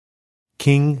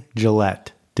King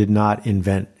Gillette did not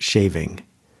invent shaving.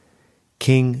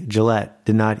 King Gillette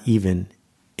did not even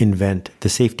invent the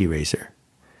safety razor.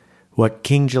 What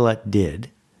King Gillette did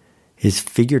is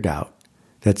figured out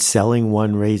that selling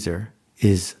one razor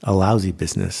is a lousy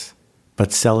business,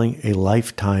 but selling a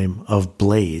lifetime of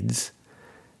blades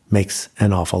makes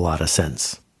an awful lot of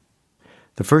sense.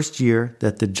 The first year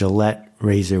that the Gillette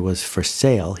razor was for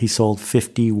sale, he sold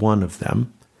 51 of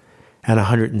them and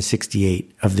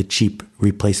 168 of the cheap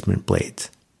replacement blades.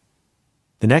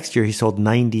 The next year, he sold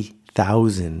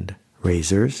 90,000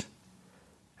 razors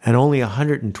and only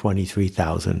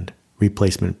 123,000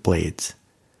 replacement blades,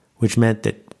 which meant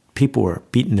that people were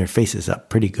beating their faces up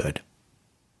pretty good.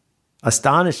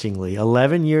 Astonishingly,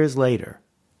 11 years later,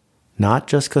 not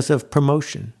just because of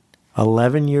promotion,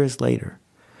 11 years later,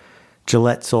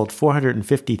 Gillette sold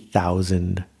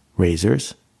 450,000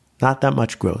 razors, not that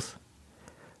much growth,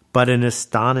 but an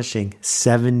astonishing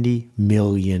 70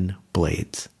 million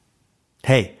blades.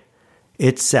 Hey,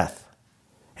 it's Seth,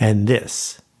 and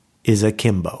this is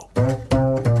Akimbo.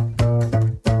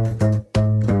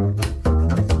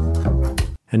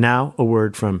 And now a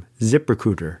word from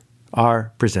ZipRecruiter,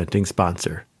 our presenting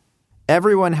sponsor.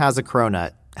 Everyone has a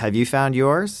cronut. Have you found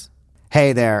yours?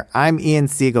 Hey there, I'm Ian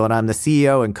Siegel, and I'm the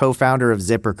CEO and co-founder of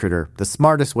ZipRecruiter, the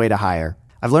smartest way to hire.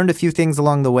 I've learned a few things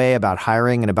along the way about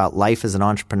hiring and about life as an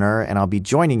entrepreneur, and I'll be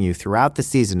joining you throughout the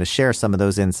season to share some of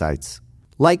those insights.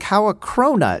 Like how a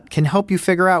cronut can help you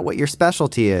figure out what your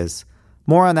specialty is.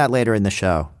 More on that later in the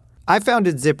show. I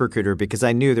founded ZipRecruiter because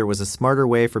I knew there was a smarter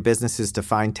way for businesses to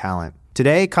find talent.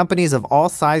 Today, companies of all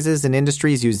sizes and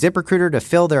industries use ZipRecruiter to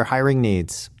fill their hiring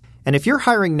needs. And if you're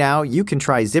hiring now, you can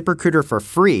try ZipRecruiter for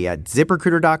free at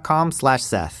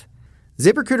ZipRecruiter.com/Seth.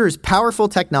 ZipRecruiter's powerful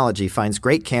technology finds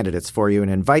great candidates for you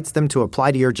and invites them to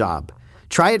apply to your job.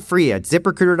 Try it free at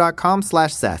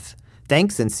ZipRecruiter.com/Seth.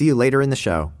 Thanks, and see you later in the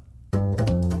show.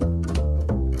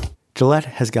 Gillette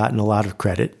has gotten a lot of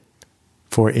credit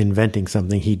for inventing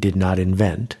something he did not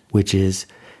invent, which is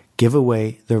give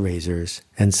away the razors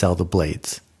and sell the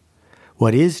blades.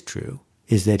 What is true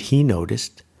is that he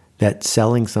noticed that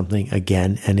selling something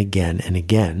again and again and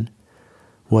again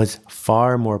was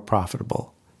far more profitable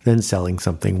than selling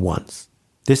something once.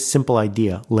 This simple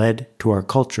idea led to our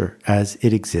culture as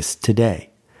it exists today.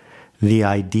 The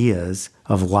ideas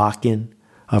of lock-in,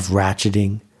 of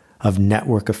ratcheting, of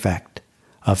network effect,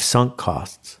 of sunk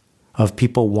costs, of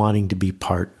people wanting to be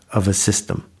part of a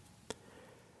system.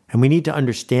 And we need to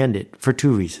understand it for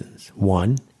two reasons.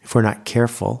 One, if we're not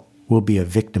careful, we'll be a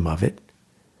victim of it.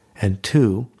 And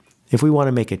two, if we want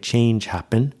to make a change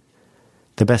happen,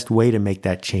 the best way to make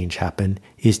that change happen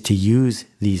is to use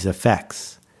these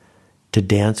effects to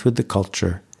dance with the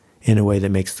culture in a way that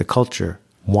makes the culture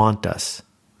want us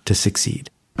to succeed.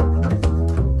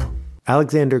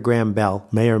 Alexander Graham Bell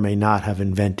may or may not have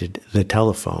invented the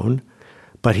telephone,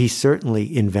 but he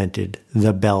certainly invented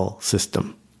the Bell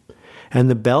system. And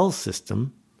the Bell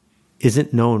system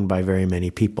isn't known by very many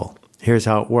people. Here's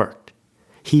how it worked.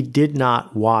 He did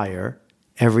not wire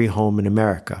every home in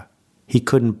America. He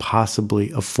couldn't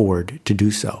possibly afford to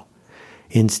do so.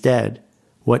 Instead,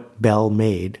 what Bell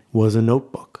made was a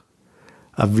notebook,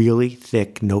 a really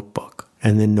thick notebook.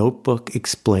 And the notebook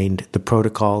explained the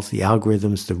protocols, the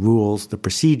algorithms, the rules, the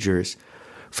procedures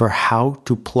for how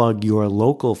to plug your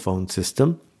local phone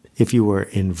system, if you were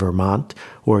in Vermont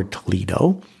or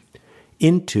Toledo,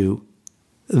 into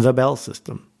the Bell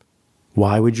system.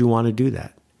 Why would you want to do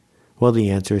that? Well, the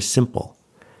answer is simple.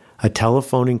 A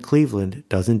telephone in Cleveland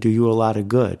doesn't do you a lot of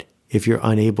good if you're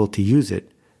unable to use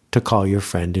it to call your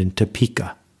friend in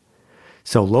Topeka.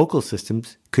 So local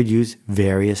systems could use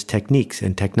various techniques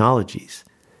and technologies.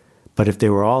 But if they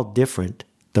were all different,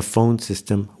 the phone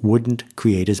system wouldn't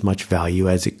create as much value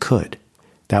as it could.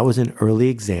 That was an early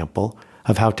example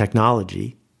of how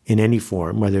technology, in any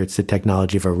form, whether it's the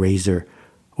technology of a razor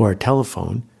or a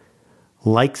telephone,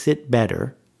 likes it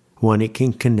better when it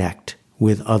can connect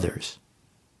with others.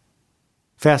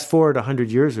 Fast forward 100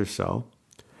 years or so,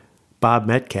 Bob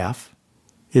Metcalfe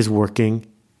is working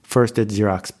first at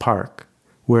Xerox PARC,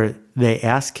 where they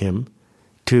ask him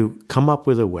to come up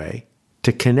with a way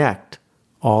to connect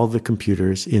all the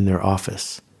computers in their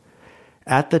office.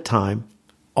 At the time,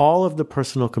 all of the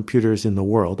personal computers in the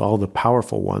world, all the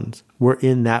powerful ones, were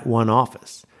in that one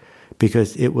office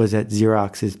because it was at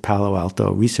Xerox's Palo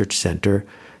Alto Research Center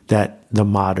that the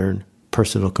modern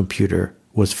personal computer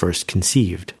was first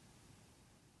conceived.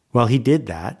 Well, he did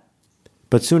that,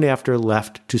 but soon after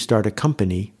left to start a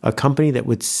company that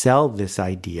would sell this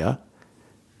idea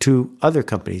to other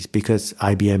companies because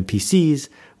IBM PCs,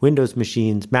 Windows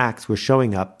machines, Macs were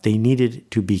showing up. They needed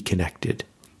to be connected.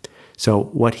 So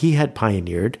what he had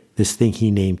pioneered, this thing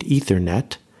he named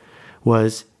Ethernet,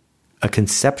 was a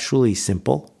conceptually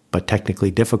simple but technically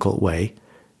difficult way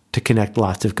to connect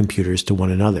lots of computers to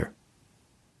one another.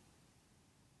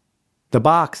 The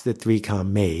box that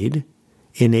 3Com made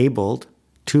enabled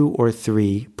 2 or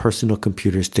 3 personal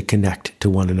computers to connect to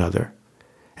one another.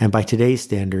 And by today's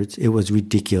standards, it was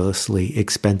ridiculously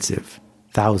expensive,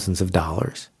 thousands of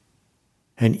dollars.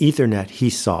 And Ethernet, he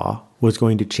saw, was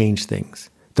going to change things.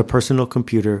 The personal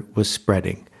computer was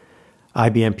spreading.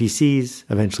 IBM PCs,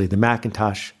 eventually the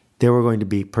Macintosh, there were going to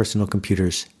be personal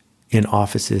computers in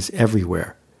offices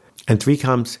everywhere. And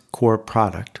 3Com's core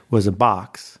product was a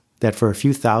box that for a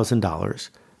few $1,000s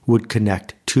would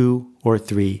connect 2 or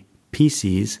 3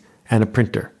 PCs and a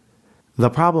printer. The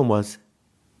problem was,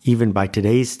 even by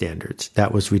today's standards,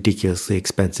 that was ridiculously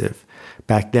expensive.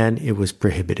 Back then, it was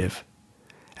prohibitive.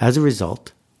 As a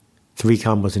result,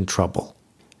 3Com was in trouble.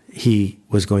 He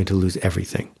was going to lose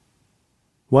everything.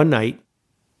 One night,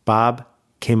 Bob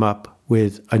came up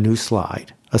with a new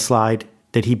slide, a slide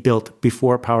that he built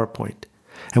before PowerPoint.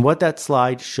 And what that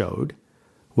slide showed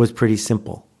was pretty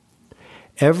simple.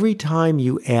 Every time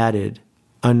you added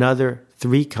another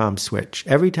 3Com switch,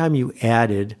 every time you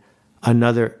added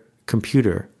another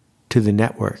computer to the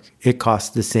network, it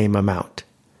cost the same amount.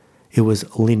 It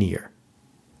was linear.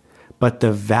 But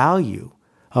the value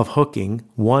of hooking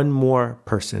one more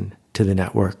person to the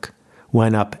network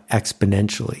went up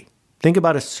exponentially. Think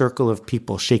about a circle of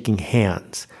people shaking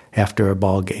hands after a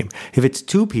ball game. If it's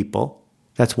 2 people,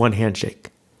 that's 1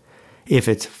 handshake. If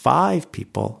it's 5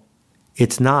 people,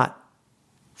 it's not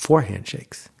 4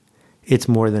 handshakes. It's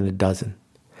more than a dozen.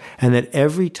 And that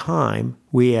every time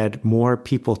we add more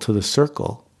people to the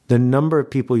circle, the number of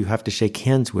people you have to shake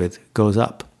hands with goes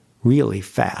up really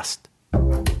fast.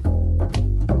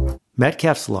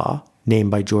 Metcalfe's law, named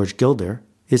by George Gilder,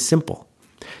 is simple.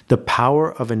 The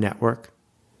power of a network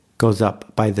goes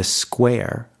up by the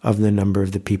square of the number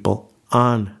of the people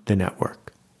on the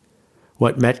network.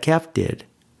 What Metcalfe did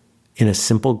in a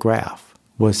simple graph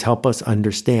was help us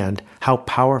understand how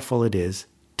powerful it is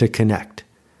to connect,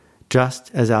 just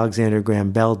as Alexander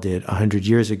Graham Bell did 100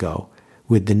 years ago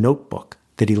with the notebook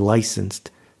that he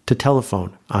licensed to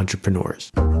telephone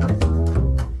entrepreneurs.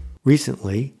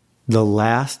 Recently, the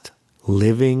last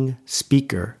living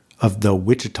speaker of the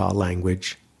Wichita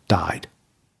language died.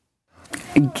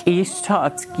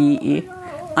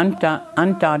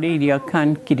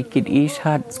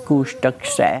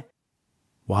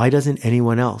 Why doesn't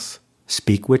anyone else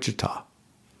speak Wichita?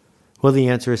 Well, the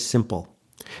answer is simple.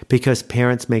 Because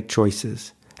parents make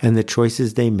choices, and the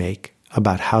choices they make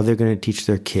about how they're going to teach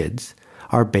their kids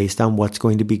are based on what's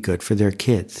going to be good for their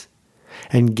kids.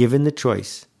 And given the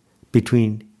choice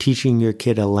between teaching your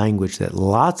kid a language that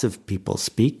lots of people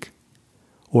speak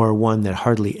or one that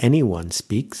hardly anyone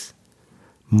speaks,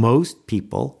 most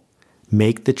people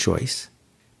make the choice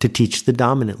to teach the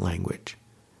dominant language.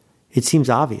 It seems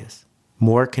obvious.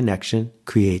 More connection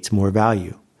creates more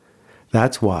value.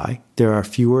 That's why there are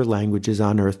fewer languages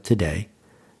on earth today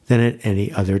than at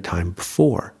any other time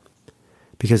before,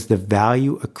 because the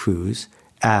value accrues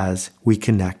as we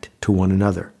connect to one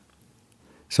another.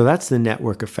 So that's the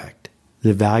network effect,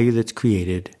 the value that's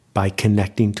created by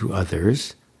connecting to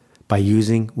others, by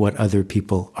using what other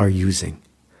people are using.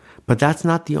 But that's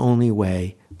not the only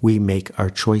way we make our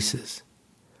choices.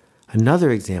 Another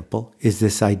example is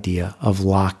this idea of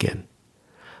lock-in.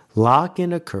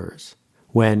 Lock-in occurs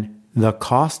when the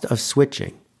cost of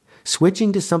switching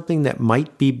to something that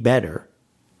might be better,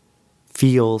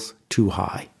 feels too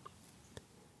high.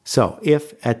 So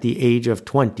if at the age of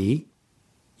 20,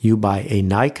 you buy a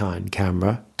Nikon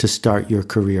camera to start your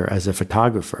career as a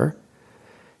photographer,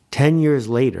 10 years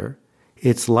later,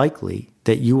 it's likely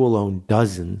that you will own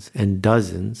dozens and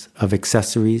dozens of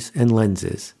accessories and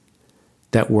lenses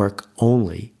that work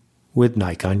only with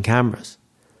Nikon cameras.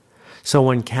 So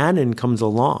when Canon comes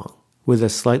along with a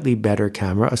slightly better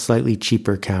camera, a slightly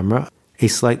cheaper camera, a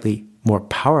slightly more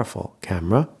powerful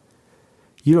camera,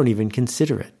 you don't even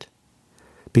consider it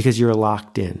because you're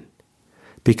locked in,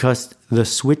 because the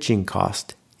switching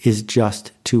cost is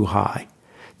just too high,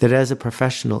 that as a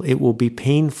professional, it will be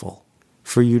painful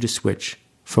for you to switch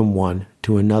from one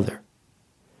to another.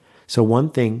 So one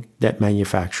thing that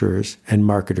manufacturers and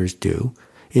marketers do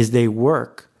is they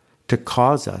work to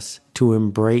cause us to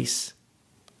embrace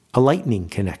a lightning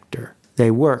connector.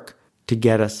 They work to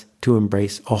get us to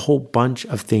embrace a whole bunch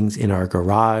of things in our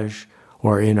garage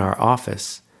or in our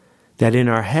office that in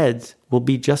our heads will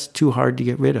be just too hard to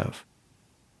get rid of.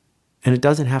 And it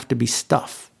doesn't have to be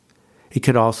stuff. It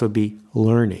could also be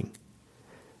learning.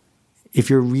 If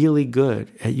you're really good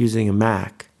at using a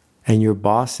Mac, and your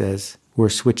boss says, we're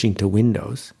switching to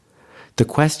Windows, the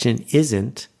question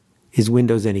isn't, is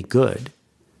Windows any good?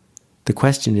 The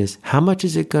question is, how much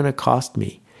is it going to cost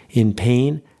me in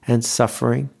pain and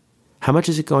suffering? How much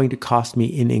is it going to cost me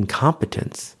in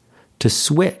incompetence to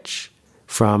switch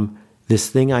from this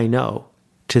thing I know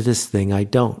to this thing I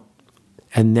don't?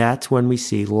 And that's when we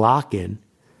see lock-in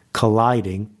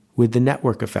colliding with the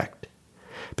network effect.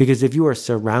 Because if you are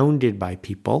surrounded by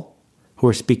people who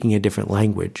are speaking a different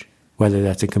language, whether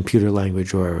that's a computer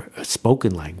language or a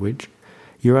spoken language,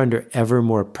 you're under ever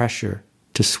more pressure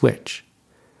to switch.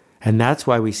 And that's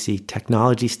why we see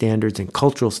technology standards and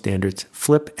cultural standards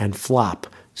flip and flop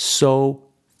so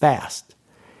fast.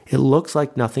 It looks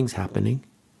like nothing's happening.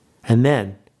 And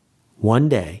then, one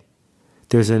day,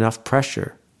 there's enough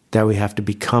pressure that we have to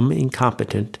become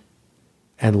incompetent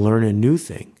and learn a new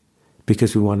thing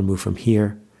because we want to move from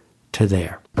here to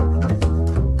there.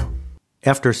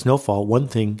 After a snowfall, one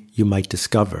thing you might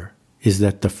discover is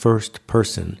that the first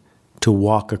person to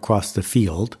walk across the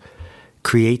field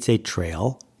creates a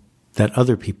trail that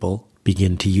other people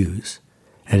begin to use.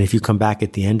 And if you come back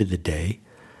at the end of the day,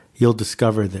 you'll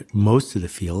discover that most of the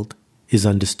field is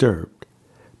undisturbed,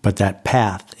 but that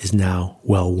path is now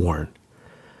well worn.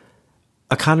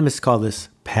 Economists call this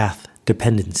path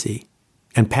dependency.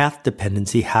 And path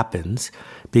dependency happens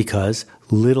because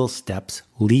little steps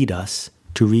lead us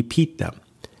to repeat them.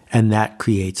 And that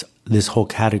creates this whole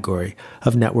category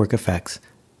of network effects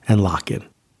and lock-in.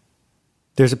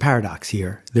 There's a paradox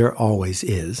here. There always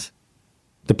is.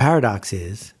 The paradox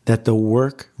is that the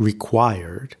work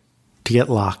required to get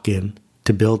lock-in,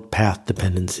 to build path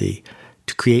dependency,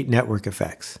 to create network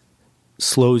effects,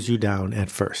 slows you down at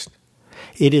first.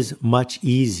 It is much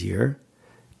easier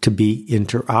to be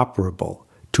interoperable,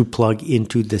 to plug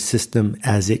into the system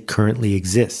as it currently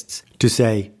exists, to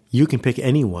say, you can pick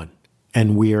anyone,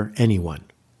 and we're anyone.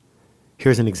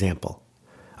 Here's an example.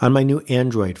 On my new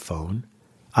Android phone,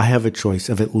 I have a choice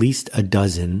of at least a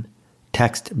dozen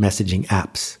text messaging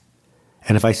apps.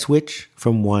 And if I switch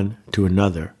from one to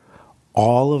another,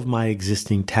 all of my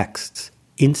existing texts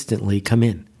instantly come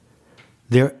in.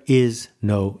 There is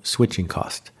no switching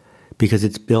cost because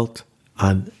it's built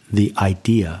on the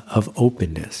idea of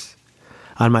openness.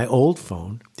 On my old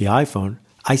phone, the iPhone,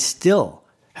 I still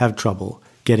have trouble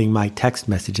getting my text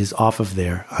messages off of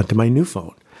there onto my new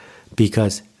phone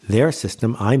because their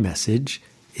system, iMessage,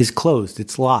 is closed.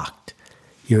 It's locked.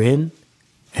 You're in,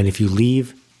 and if you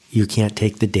leave, you can't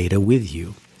take the data with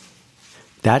you.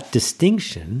 That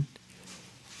distinction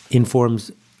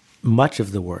informs much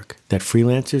of the work that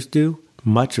freelancers do,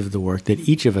 much of the work that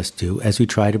each of us do as we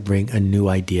try to bring a new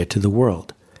idea to the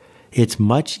world. It's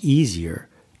much easier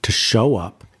to show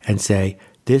up and say,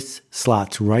 this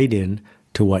slots right in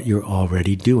to what you're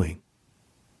already doing.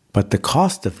 But the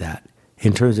cost of that,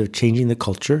 in terms of changing the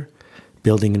culture,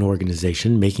 building an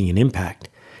organization, making an impact,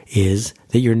 is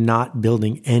that you're not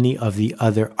building any of the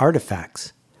other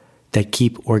artifacts that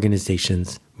keep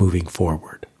organizations moving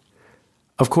forward.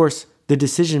 Of course, the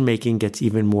decision-making gets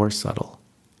even more subtle.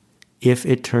 If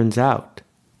it turns out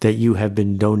that you have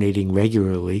been donating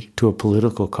regularly to a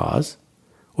political cause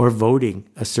or voting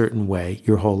a certain way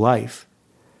your whole life,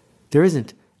 there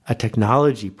isn't a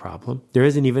technology problem. There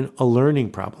isn't even a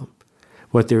learning problem.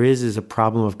 What there is a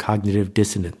problem of cognitive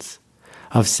dissonance,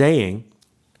 of saying,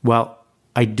 well,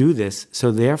 I do this,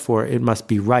 so therefore it must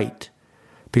be right,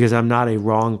 because I'm not a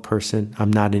wrong person,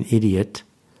 I'm not an idiot.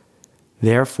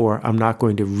 Therefore, I'm not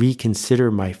going to reconsider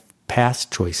my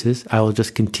past choices. I will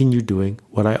just continue doing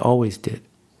what I always did.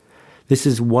 This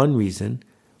is one reason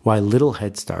why little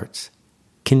head starts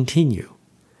continue,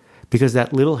 because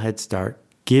that little head start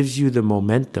gives you the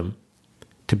momentum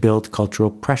to build cultural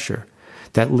pressure.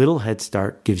 That little head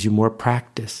start gives you more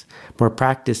practice. More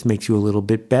practice makes you a little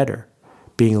bit better.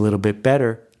 Being a little bit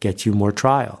better gets you more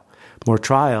trial. More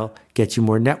trial gets you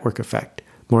more network effect.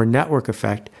 More network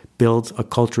effect builds a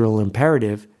cultural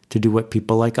imperative to do what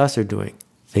people like us are doing,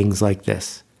 things like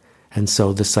this. And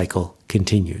so the cycle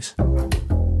continues.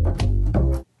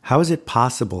 How is it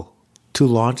possible to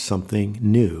launch something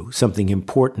new, something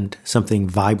important, something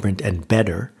vibrant and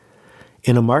better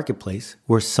in a marketplace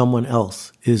where someone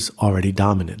else is already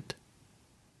dominant?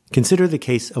 Consider the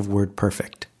case of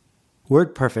WordPerfect.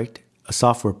 WordPerfect, a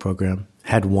software program,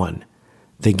 had won.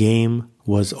 The game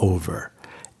was over.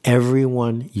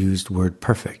 Everyone used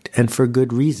WordPerfect, and for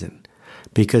good reason.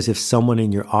 Because if someone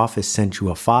in your office sent you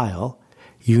a file,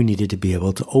 you needed to be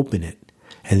able to open it.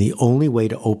 And the only way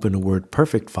to open a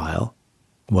WordPerfect file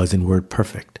was in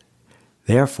WordPerfect.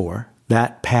 Therefore,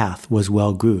 that path was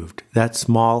well grooved. That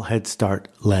small head start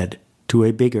led to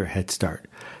a bigger head start.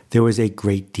 There was a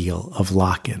great deal of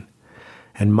lock-in.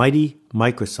 And mighty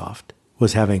Microsoft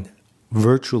was having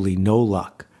virtually no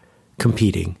luck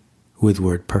competing with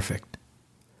WordPerfect.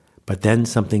 But then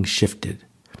something shifted.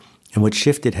 And what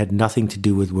shifted had nothing to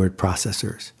do with word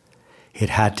processors. It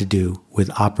had to do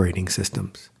with operating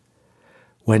systems.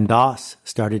 When DOS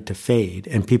started to fade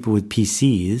and people with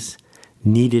PCs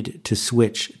needed to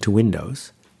switch to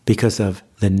Windows because of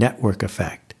the network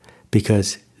effect,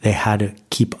 because they had to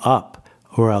keep up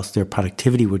or else their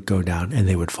productivity would go down and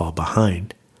they would fall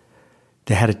behind,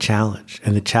 they had a challenge.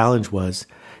 And the challenge was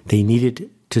they needed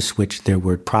to switch their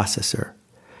word processor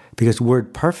because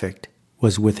WordPerfect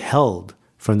was withheld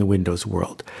from the Windows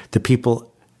world. The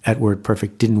people at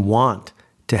WordPerfect didn't want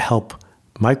to help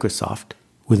Microsoft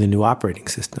with a new operating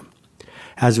system.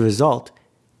 As a result,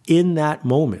 in that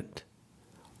moment,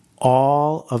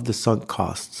 all of the sunk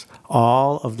costs,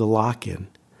 all of the lock-in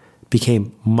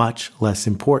became much less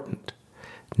important.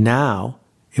 Now,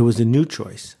 it was a new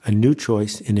choice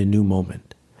in a new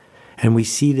moment. And we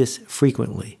see this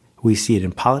frequently. We see it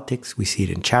in politics, we see it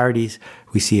in charities,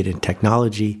 we see it in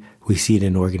technology, we see it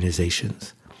in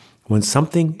organizations. When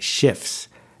something shifts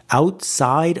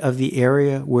outside of the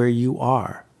area where you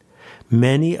are,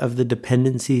 many of the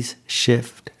dependencies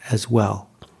shift as well.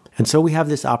 And so we have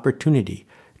this opportunity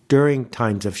during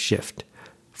times of shift.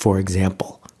 For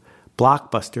example,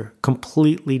 Blockbuster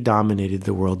completely dominated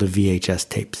the world of VHS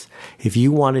tapes. If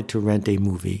you wanted to rent a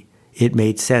movie, it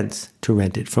made sense to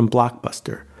rent it from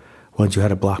Blockbuster. Once you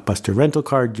had a Blockbuster rental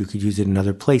card, you could use it in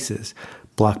other places.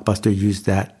 Blockbuster used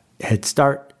that head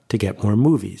start to get more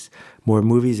movies. More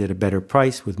movies at a better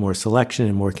price with more selection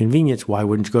and more convenience. Why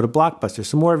wouldn't you go to Blockbuster?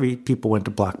 So more people went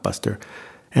to Blockbuster,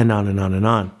 and on and on and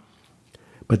on.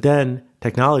 But then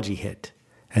technology hit,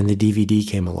 and the DVD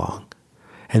came along.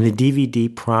 And the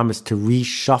DVD promised to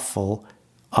reshuffle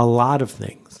a lot of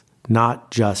things,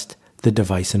 not just the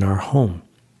device in our home.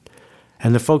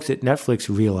 And the folks at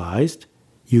Netflix realized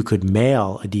you could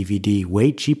mail a DVD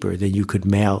way cheaper than you could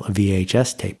mail a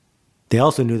VHS tape. They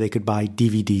also knew they could buy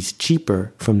DVDs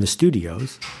cheaper from the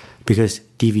studios because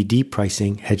DVD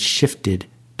pricing had shifted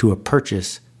to a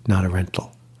purchase, not a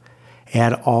rental.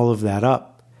 Add all of that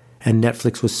up, and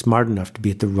Netflix was smart enough to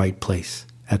be at the right place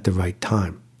at the right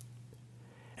time.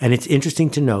 And it's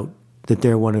interesting to note that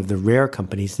they're one of the rare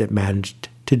companies that managed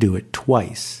to do it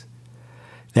twice.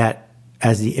 That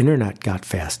as the internet got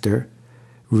faster,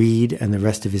 Reed and the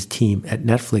rest of his team at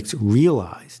Netflix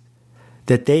realized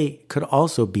that they could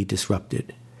also be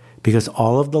disrupted because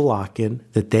all of the lock-in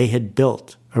that they had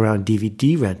built around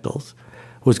DVD rentals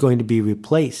was going to be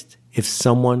replaced if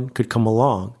someone could come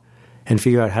along and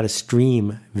figure out how to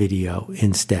stream video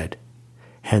instead.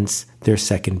 Hence their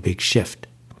second big shift.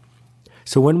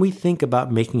 So when we think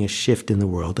about making a shift in the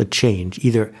world, a change,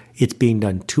 either it's being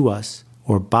done to us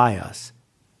or by us,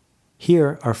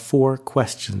 here are 4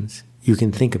 questions you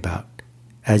can think about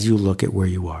as you look at where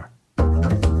you are.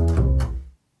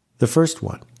 The first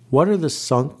one, what are the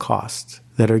sunk costs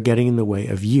that are getting in the way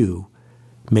of you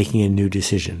making a new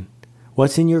decision?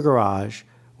 What's in your garage?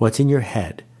 What's in your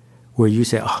head where you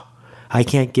say, oh, I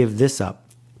can't give this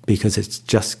up because it's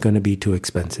just going to be too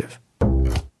expensive?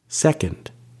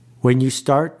 Second, when you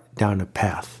start down a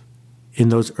path, in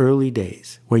those early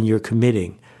days, when you're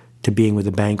committing to being with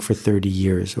a bank for 30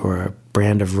 years or a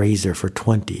brand of razor for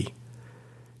 20,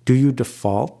 do you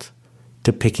default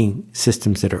to picking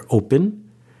systems that are open,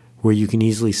 where you can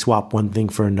easily swap one thing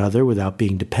for another without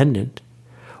being dependent?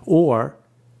 Or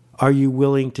are you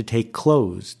willing to take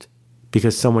closed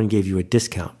because someone gave you a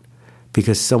discount,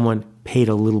 because someone paid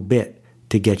a little bit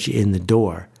to get you in the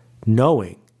door,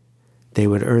 knowing they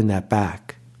would earn that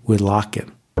back with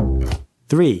lock-in?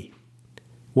 3,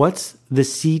 what's the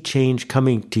sea change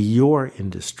coming to your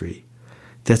industry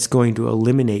that's going to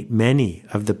eliminate many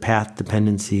of the path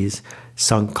dependencies,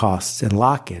 sunk costs, and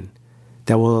lock-in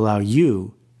that will allow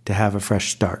you to have a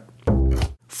fresh start?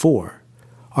 4,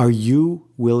 are you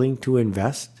willing to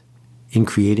invest in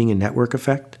creating a network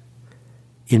effect,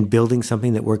 in building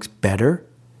something that works better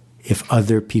if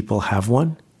other people have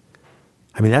one?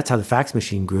 I mean, that's how the fax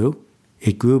machine grew.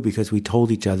 It grew because we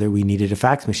told each other we needed a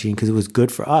fax machine because it was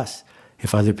good for us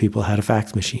if other people had a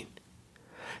fax machine.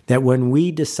 That when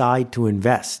we decide to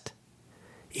invest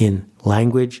in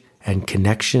language and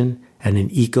connection and an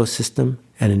ecosystem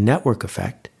and a network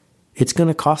effect, it's going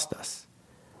to cost us.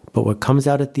 But what comes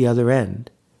out at the other end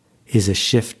is a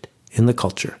shift in the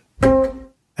culture.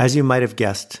 As you might have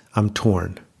guessed, I'm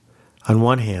torn. On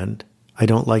one hand, I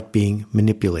don't like being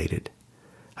manipulated.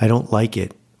 I don't like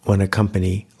it when a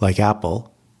company like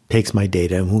Apple takes my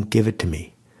data and won't give it to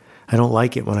me. I don't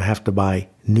like it when I have to buy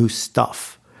new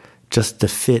stuff just to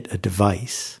fit a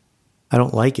device. I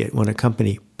don't like it when a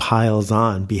company piles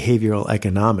on behavioral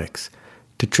economics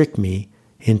to trick me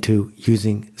into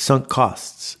using sunk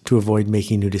costs to avoid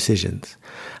making new decisions.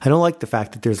 I don't like the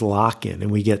fact that there's lock-in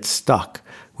and we get stuck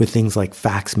with things like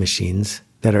fax machines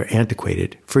that are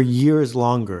antiquated for years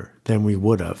longer than we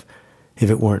would have if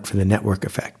it weren't for the network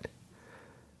effect.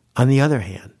 On the other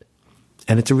hand,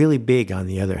 and it's a really big on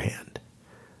the other hand,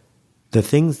 the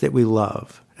things that we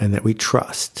love and that we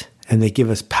trust and that give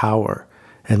us power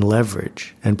and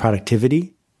leverage and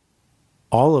productivity,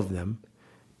 all of them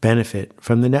benefit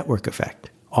from the network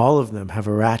effect. All of them have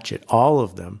a ratchet. All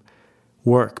of them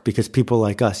work because people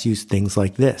like us use things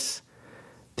like this.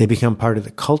 They become part of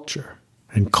the culture,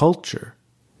 and culture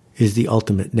is the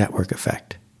ultimate network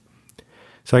effect.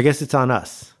 So I guess it's on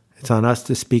us. It's on us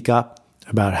to speak up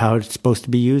about how it's supposed to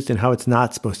be used and how it's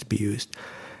not supposed to be used.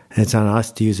 And it's on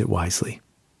us to use it wisely.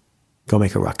 Go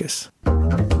make a ruckus.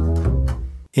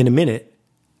 In a minute,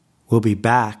 we'll be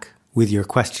back with your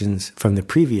questions from the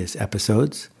previous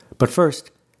episodes. But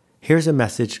first, here's a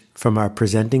message from our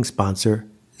presenting sponsor,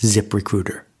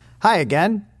 ZipRecruiter. Hi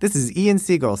again. This is Ian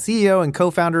Siegel, CEO and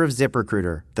co-founder of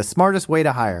ZipRecruiter, the smartest way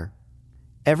to hire.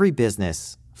 Every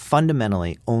business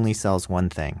fundamentally only sells one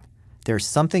thing. There's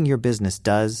something your business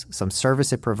does, some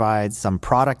service it provides, some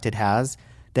product it has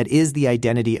that is the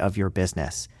identity of your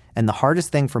business. And the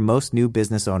hardest thing for most new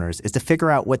business owners is to figure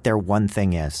out what their one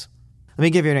thing is. Let me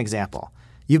give you an example.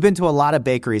 You've been to a lot of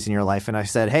bakeries in your life, and I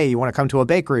said, hey, you want to come to a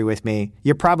bakery with me?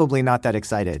 You're probably not that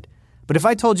excited. But if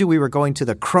I told you we were going to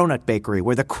the Cronut Bakery,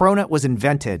 where the cronut was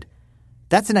invented,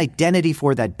 that's an identity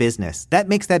for that business. That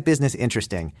makes that business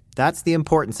interesting. That's the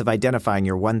importance of identifying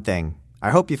your one thing.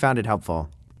 I hope you found it helpful.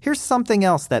 Here's something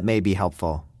else that may be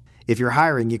helpful. If you're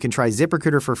hiring, you can try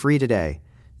ZipRecruiter for free today.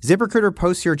 ZipRecruiter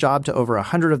posts your job to over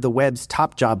 100 of the web's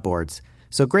top job boards,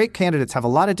 so great candidates have a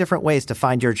lot of different ways to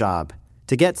find your job.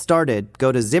 To get started,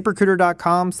 go to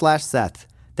ZipRecruiter.com/Seth.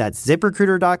 That's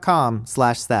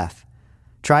ZipRecruiter.com/Seth.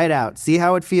 Try it out, see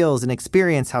how it feels, and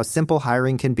experience how simple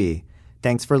hiring can be.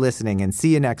 Thanks for listening, and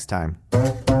see you next time.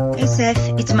 Hey,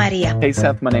 Seth, it's Maria. Hey,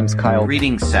 Seth, my name's Kyle.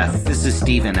 Greetings, Seth. This is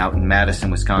Steven out in Madison,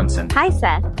 Wisconsin. Hi,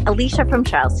 Seth. Alicia from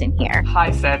Charleston here.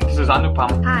 Hi, Seth. This is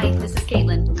Anupam. Hi, this is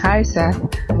Caitlin. Hi, Seth.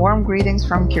 Warm greetings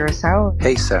from Curacao.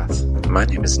 Hey, Seth. My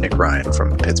name is Nick Ryan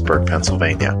from Pittsburgh,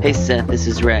 Pennsylvania. Hey, Seth. This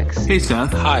is Rex. Hey,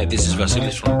 Seth. Hi, this is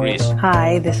Vasilis from Greece.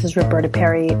 Hi, this is Roberta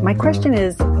Perry. My question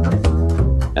is...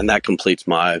 And that completes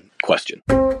my question.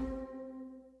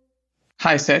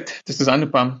 Hi, Seth. This is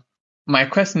Anupam. My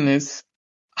question is,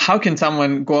 how can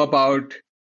someone go about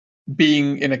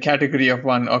being in a category of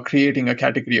one or creating a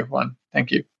category of one?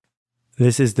 Thank you.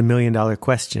 This is the $1 million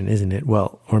question, isn't it?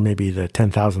 Well, or maybe the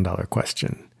 $10,000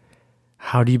 question.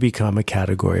 How do you become a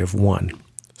category of one?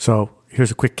 So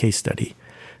here's a quick case study.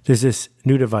 There's this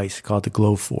new device called the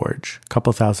Glowforge. A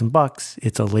couple $1,000.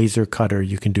 It's a laser cutter.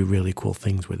 You can do really cool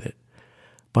things with it.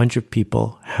 A bunch of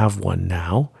people have one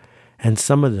now, and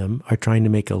some of them are trying to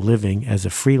make a living as a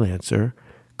freelancer,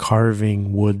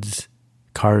 carving woods,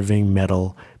 carving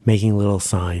metal, making little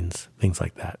signs, things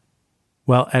like that.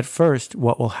 Well, at first,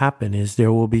 what will happen is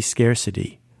there will be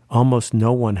scarcity. Almost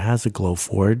no one has a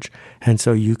Glowforge, and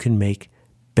so you can make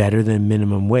better than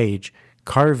minimum wage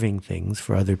carving things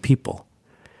for other people.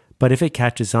 But if it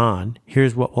catches on,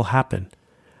 here's what will happen.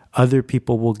 Other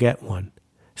people will get one.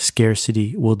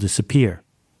 Scarcity will disappear.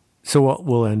 So what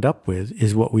we'll end up with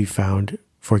is what we found,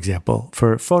 for example,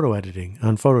 for photo editing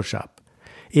on Photoshop.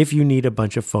 If you need a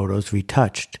bunch of photos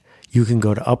retouched, you can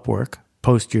go to Upwork,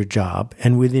 post your job,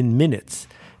 and within minutes,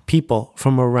 people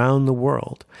from around the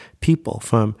world, people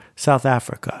from South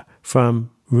Africa, from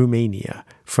Romania,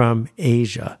 from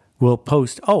Asia, will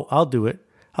post, oh, I'll do it.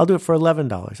 I'll do it for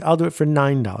 $11. I'll do it for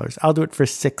 $9. I'll do it for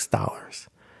 $6.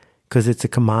 Because it's a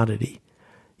commodity.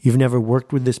 You've never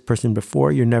worked with this person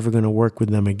before. You're never going to work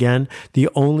with them again. The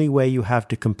only way you have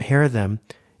to compare them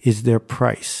is their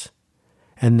price.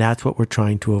 And that's what we're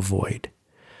trying to avoid.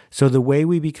 So the way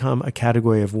we become a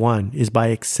category of one is by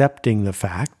accepting the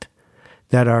fact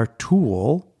that our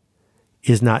tool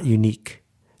is not unique,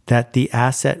 that the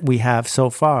asset we have so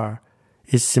far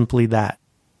is simply that,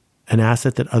 an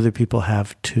asset that other people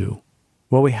have too.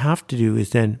 What we have to do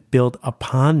is then build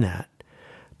upon that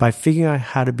by figuring out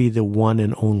how to be the one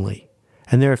and only.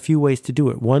 And there are a few ways to do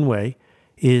it. One way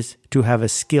is to have a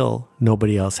skill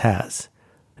nobody else has.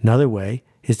 Another way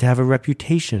is to have a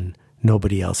reputation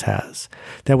nobody else has.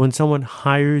 That when someone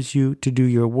hires you to do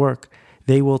your work,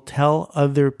 they will tell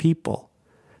other people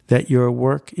that your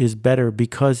work is better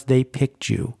because they picked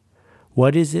you.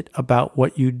 What is it about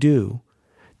what you do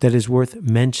that is worth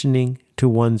mentioning to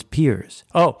one's peers?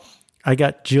 Oh, I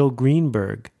got Jill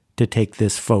Greenberg to take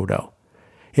this photo.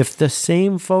 If the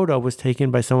same photo was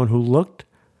taken by someone who looked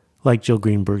like Jill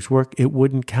Greenberg's work, it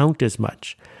wouldn't count as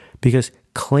much, because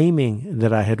claiming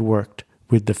that I had worked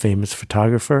with the famous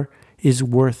photographer is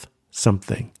worth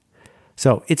something.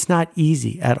 So it's not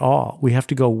easy at all. We have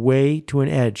to go way to an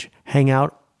edge, hang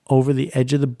out over the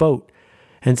edge of the boat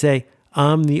and say,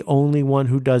 I'm the only one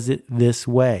who does it this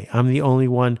way. I'm the only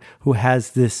one who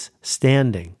has this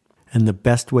standing. And the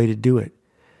best way to do it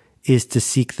is to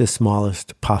seek the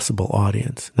smallest possible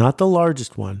audience. Not the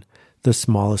largest one, the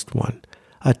smallest one.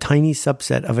 A tiny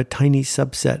subset of a tiny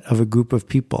subset of a group of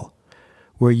people,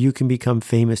 where you can become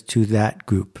famous to that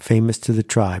group, famous to the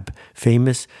tribe,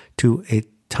 famous to a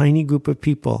tiny group of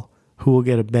people who will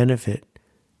get a benefit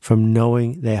from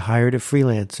knowing they hired a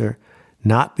freelancer,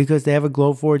 not because they have a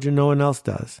Glowforge and no one else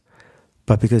does,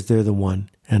 but because they're the one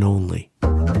and only.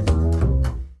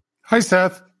 Hi,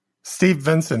 Seth. Steve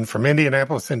Vincent from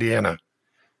Indianapolis, Indiana.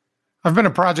 I've been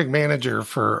a project manager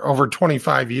for over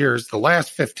 25 years, the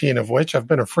last 15 of which I've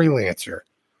been a freelancer.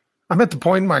 I'm at the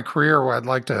point in my career where I'd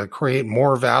like to create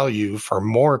more value for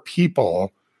more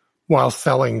people while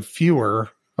selling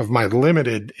fewer of my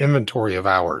limited inventory of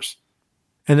hours.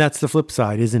 And that's the flip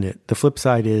side, isn't it? The flip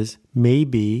side is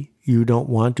maybe you don't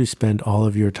want to spend all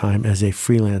of your time as a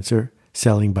freelancer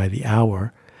selling by the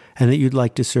hour, and that you'd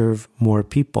like to serve more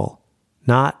people,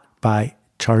 not by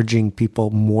charging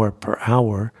people more per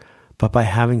hour, but by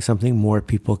having something more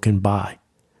people can buy.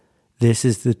 This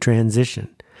is the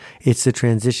transition. It's the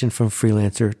transition from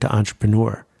freelancer to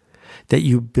entrepreneur, that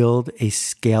you build a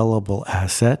scalable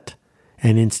asset,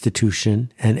 an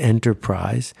institution, an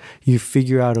enterprise. You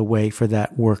figure out a way for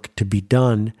that work to be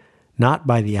done, not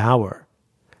by the hour,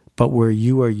 but where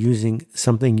you are using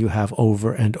something you have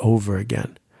over and over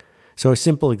again. So a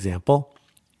simple example,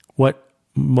 what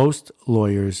most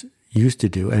lawyers used to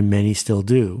do, and many still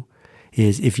do,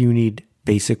 is if you need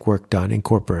basic work done in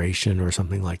corporation or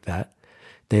something like that,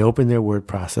 they open their word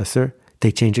processor,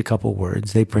 they change a couple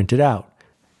words, they print it out.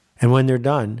 And when they're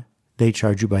done, they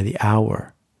charge you by the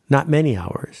hour, not many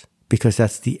hours, because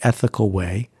that's the ethical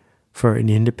way for an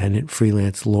independent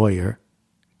freelance lawyer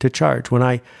to charge. When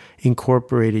I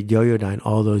incorporated Yoyodyne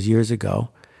all those years ago,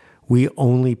 we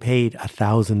only paid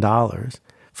 $1,000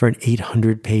 for an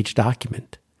 800-page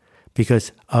document,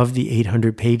 because of the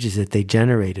 800 pages that they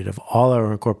generated of all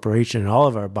our incorporation and all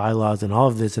of our bylaws and all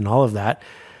of this and all of that,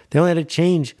 they only had to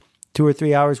change 2 or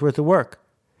 3 hours worth of work.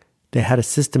 They had a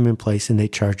system in place and they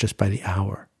charged us by the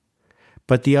hour.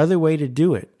 But the other way to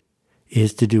do it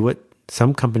is to do what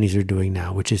some companies are doing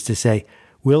now, which is to say,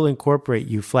 we'll incorporate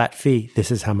you flat fee.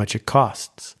 This is how much it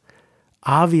costs.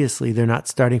 Obviously, they're not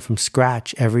starting from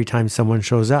scratch every time someone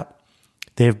shows up.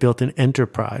 They have built an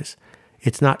enterprise.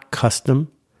 It's not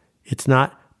custom. It's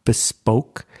not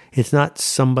bespoke. It's not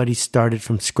somebody started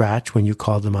from scratch when you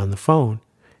call them on the phone.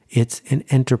 It's an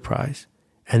enterprise,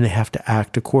 and they have to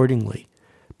act accordingly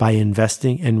by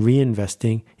investing and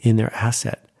reinvesting in their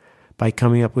asset, by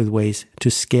coming up with ways to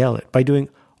scale it, by doing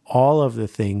all of the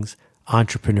things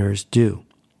entrepreneurs do.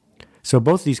 So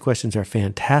both these questions are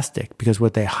fantastic, because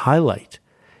what they highlight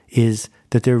is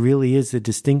that there really is a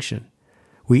distinction.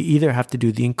 We either have to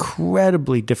do the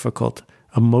incredibly difficult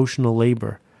emotional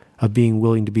labor of being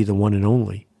willing to be the one and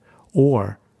only,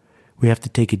 or we have to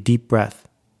take a deep breath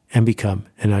and become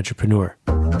an entrepreneur.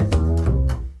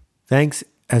 Thanks,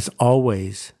 as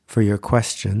always, for your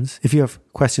questions. If you have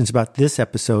questions about this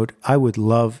episode, I would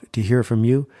love to hear from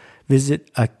you. Visit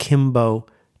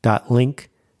akimbo.link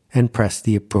and press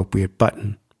the appropriate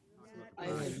button.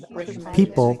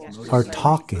 People are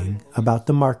talking about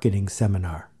the marketing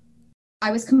seminar.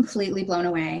 I was completely blown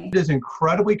away. It is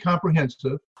incredibly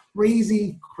comprehensive.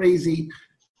 Crazy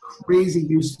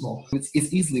useful.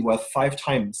 It's easily worth 5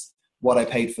 times what I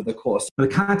paid for the course. The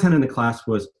content in the class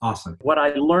was awesome. What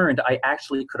I learned, I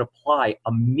actually could apply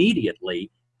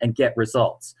immediately and get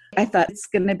results. I thought it's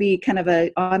going to be kind of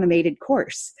an automated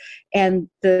course. And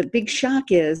the big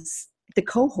shock is the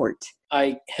cohort.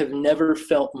 I have never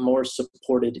felt more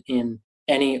supported in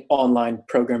any online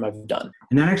program I've done.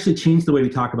 And that actually changed the way we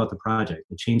talk about the project.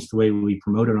 It changed the way we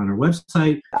promote it on our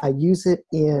website. I use it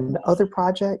in other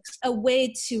projects. A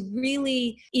way to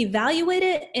really evaluate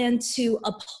it and to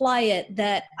apply it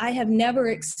that I have never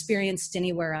experienced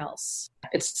anywhere else.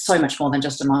 It's so much more than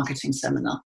just a marketing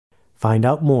seminar. Find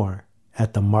out more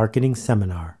at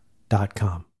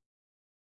themarketingseminar.com.